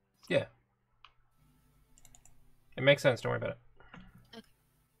 Right. Yeah, it makes sense. Don't worry about it.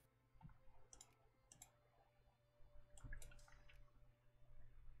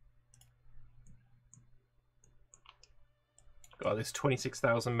 God, this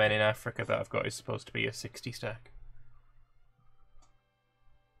 26,000 men in Africa that I've got is supposed to be a 60 stack.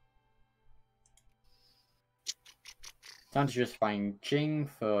 Time to just find Jing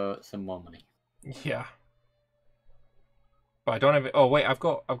for some more money. Yeah. But I don't have it. Oh wait, I've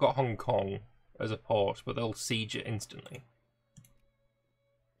got Hong Kong as a port, but they'll siege it instantly.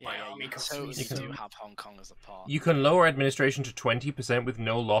 Yeah, you totally do have Hong Kong as a part. You can lower administration to 20% with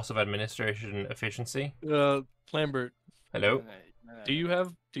no loss of administration efficiency. Lambert, Hello. do you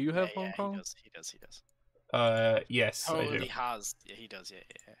have Hong Yeah, Kong? He does. Yes, I Totally do. has. Yeah, he does. Yeah.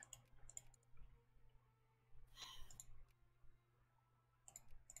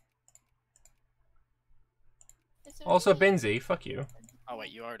 Is there Also, any- Binnsi, fuck you. Oh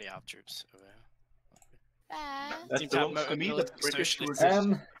wait, you already have troops over here. Vest? That Seems to have belongs to me, the militant British were socialists just... in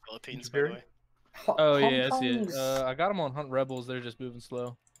the Philippines, by the way. Oh Hong yeah, I see it. Kong's- I got them on Hunt Rebels. They're just moving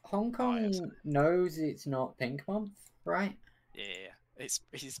slow. Hong Oh, yeah, Kong knows it's not Pink Month, right? Yeah. It's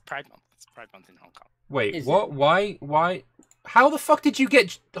Pride Month. It's Pride Month in Hong Kong. Wait, Is what? Why? How the fuck did you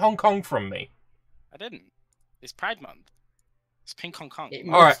get Hong Kong from me? I didn't. It's Pride Month. It's Pink Hong Kong. It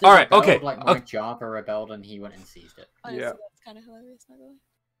Alright, must have alright, rebelled, okay, Like okay. my Java rebelled and he went and seized it. Honestly, Yeah. that's kind of hilarious, by the way.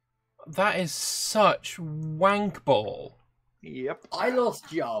 That is such wank ball. Yep. I lost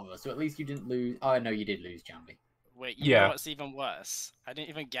Java, so at least you didn't lose. Oh no, you did lose Jambi. Wait, you Yeah. know what's even worse? I didn't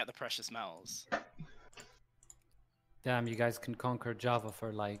even get the precious metals. Damn, you guys can conquer Java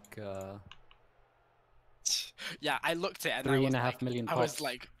for like Yeah, I looked at it and I three was and a half like, million I was pops.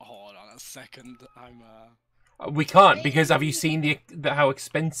 like, hold on a second, I'm We can't because have you seen the how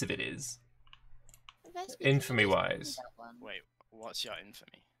expensive it is? Vespasian, Infamy you just wise. told me that one. Wait, what's your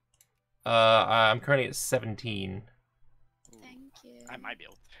infamy? I'm currently at 17. Thank you. I might be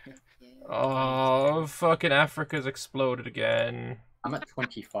able to. Thank you. Oh, fucking Africa's exploded again. I'm at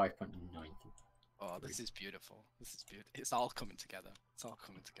 25.9. Oh, this is beautiful. This is beautiful. It's all coming together. It's all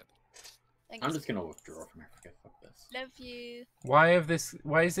coming together. Thanks. I'm just gonna withdraw from Africa. Fuck this. Love you. Why is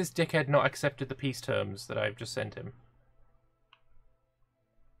this dickhead not accepted the peace terms that I've just sent him?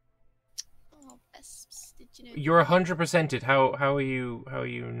 Oh, Vesps, did you know? You're 100%ed. How are you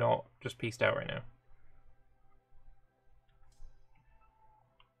not just pieced out right now?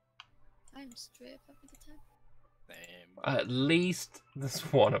 I'm straight up every time. Same. At least there's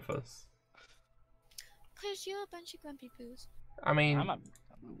one of us. Cause you're a bunch of grumpy poos. I mean, I'm a-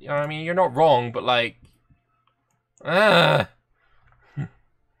 you know what I mean, you're not wrong, but like, ah. There.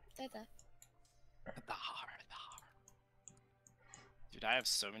 The har. Dude, I have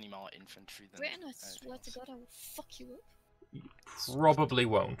so many more infantry than. Britain, I anything swear to else. God, I will fuck you up. Probably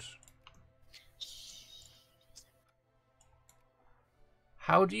won't.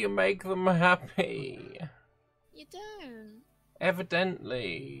 How do you make them happy? You don't.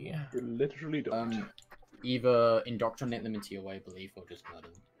 Evidently. You literally don't. Either indoctrinate them into your way of belief or just murder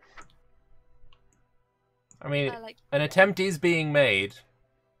them. I mean, I like. an attempt is being made.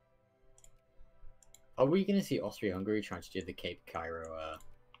 Are we gonna see Austria-Hungary trying to do the Cape Cairo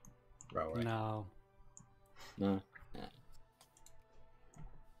railway? No. No.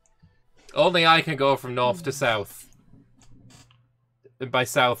 Only I can go from north to south. And by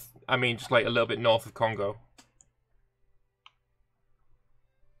south, I mean just like a little bit north of Congo.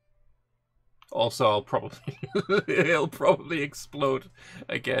 Also, it'll probably explode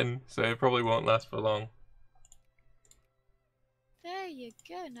again, so it probably won't last for long. There you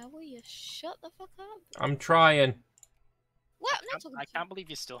go. Now will you shut the fuck up? I'm trying. What? I'm not talking I to can't believe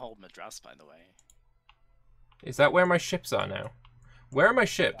you still hold Madras, by the way. Is that where my ships are now? Where are my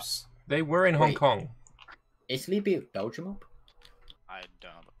ships? They were in Hong Wait. Kong. Italy beat Belgium up? I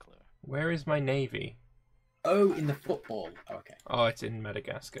don't have a clue. Where is my navy? Oh, in the football. Okay. Oh, it's in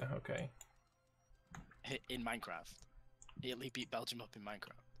Madagascar. Okay. In Minecraft. Italy beat Belgium up in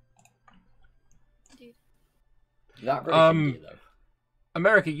Minecraft. you. That really shouldn't be, though.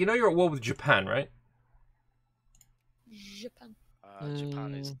 America, you know you're at war with Japan, right? Japan.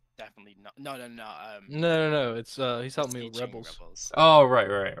 Japan is definitely not. No. No. It's he's helping me with teaching rebels. Oh, right.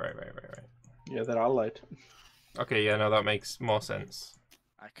 Yeah, they're allied. Okay, yeah, no, that makes more sense.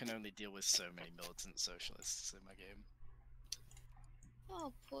 I can only deal with so many militant socialists in my game.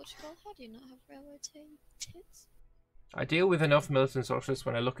 Oh, Portugal, how do you not have railway tits? I deal with enough militant socialists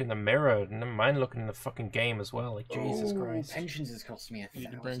when I look in the mirror, and never mind looking in the fucking game as well. Like, Jesus Ooh, Christ. Pensions has cost me You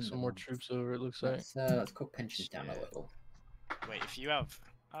need to bring some more troops over. It looks like. Let's cut pensions down a Shit. little. Wait, if you have,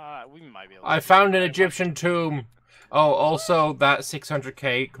 we might be able. I to found an Egyptian tomb. Oh, also, that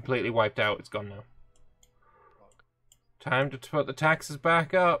 600k completely wiped out. It's gone now. Time to put the taxes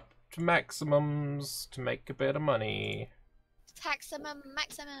back up to maximums to make a bit of money. Taximum,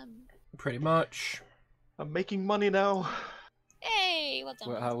 maximum. Pretty much. I'm making money now. Hey, well done.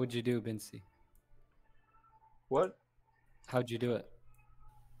 Well, how would you do, Binnsi? What? How'd you do it?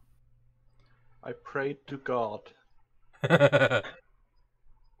 I prayed to God.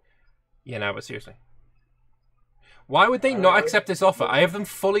 Yeah, no, but seriously. Why would they not accept this offer? I have them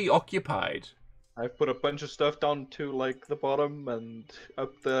fully occupied. I've put a bunch of stuff down to like the bottom and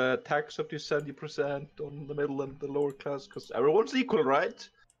up the tax up to 70% on the middle and the lower class because everyone's equal, right?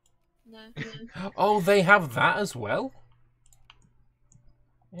 No. Oh, they have that as well?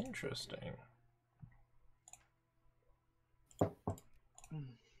 Interesting.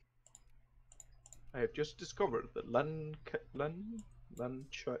 I have just discovered that Lancashire,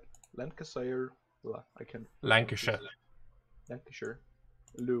 I can Lancashire. Lancashire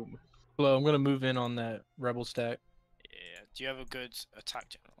loom. Well, I'm gonna move in on that rebel stack. Yeah. Do you have a good attack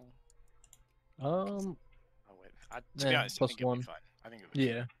general? Um, Oh wait. To be Yeah, honest, I plus think it'll one. be fine. I think it'll be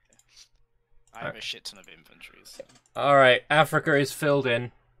yeah. fine. I have a shit ton of infantry. So. Alright, Africa is filled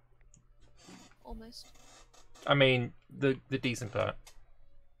in. Almost. I mean, the decent part.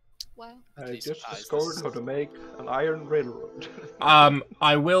 Wow. I Please just surprise discovered us. how to make an iron railroad.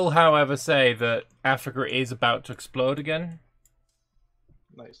 I will, however, say that Africa is about to explode again.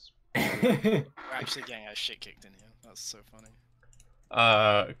 Nice. We're actually getting our shit kicked in here. That's so funny.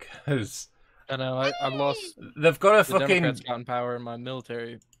 Because I know. I lost. they've got a The fucking... Democrats got in power, and my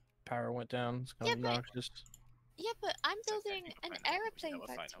military power went down. It's kind Yeah, of but- obnoxious. Yeah, but I'm So building technically an we're fine, aeroplane we're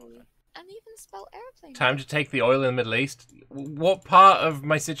fine, we're factory. fine. And even spell aeroplane. Time to take the oil in the Middle East. What part of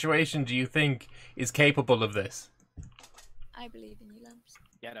my situation do you think is capable of this? I believe in you, Lamps.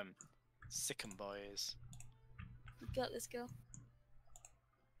 Get 'em. Sick 'em, boys. You got this, girl.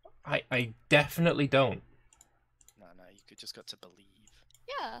 I definitely don't. No, you just got to believe.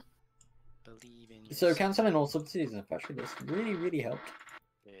 Yeah. Believe in yourself. So cancelling all subsidies and especially this really helped.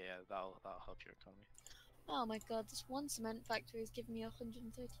 Yeah, that'll help your economy. Oh my god, this one cement factory is giving me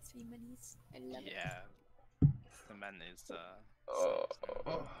 133 minis. I love it. Yeah. Cement is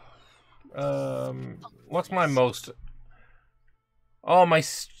What's my most? Oh, my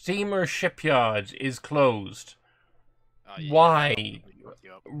steamer shipyard is closed. Oh, yeah, Why?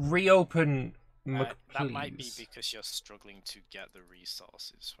 you up. Reopen, That might be please. because you're struggling to get the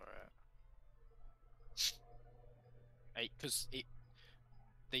resources for it. Because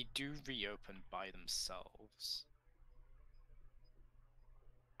they do reopen by themselves.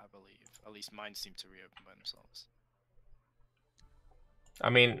 I believe. At least mine seem to reopen by themselves. I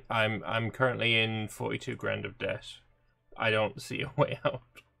mean, I'm currently in 42 grand of debt. I don't see a way out.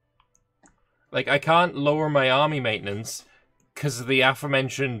 Like, I can't lower my army maintenance because of the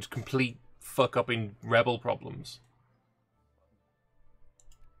aforementioned complete fuck up in rebel problems.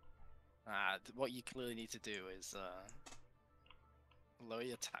 What you clearly need to do is lower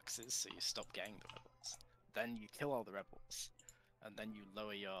your taxes so you stop getting the rebels. Then you kill all the rebels, and then you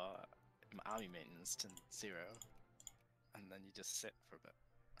lower your army maintenance to 0, and then you just sit for a bit.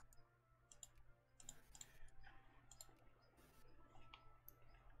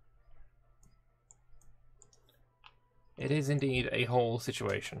 It is indeed a whole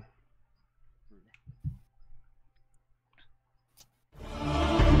situation.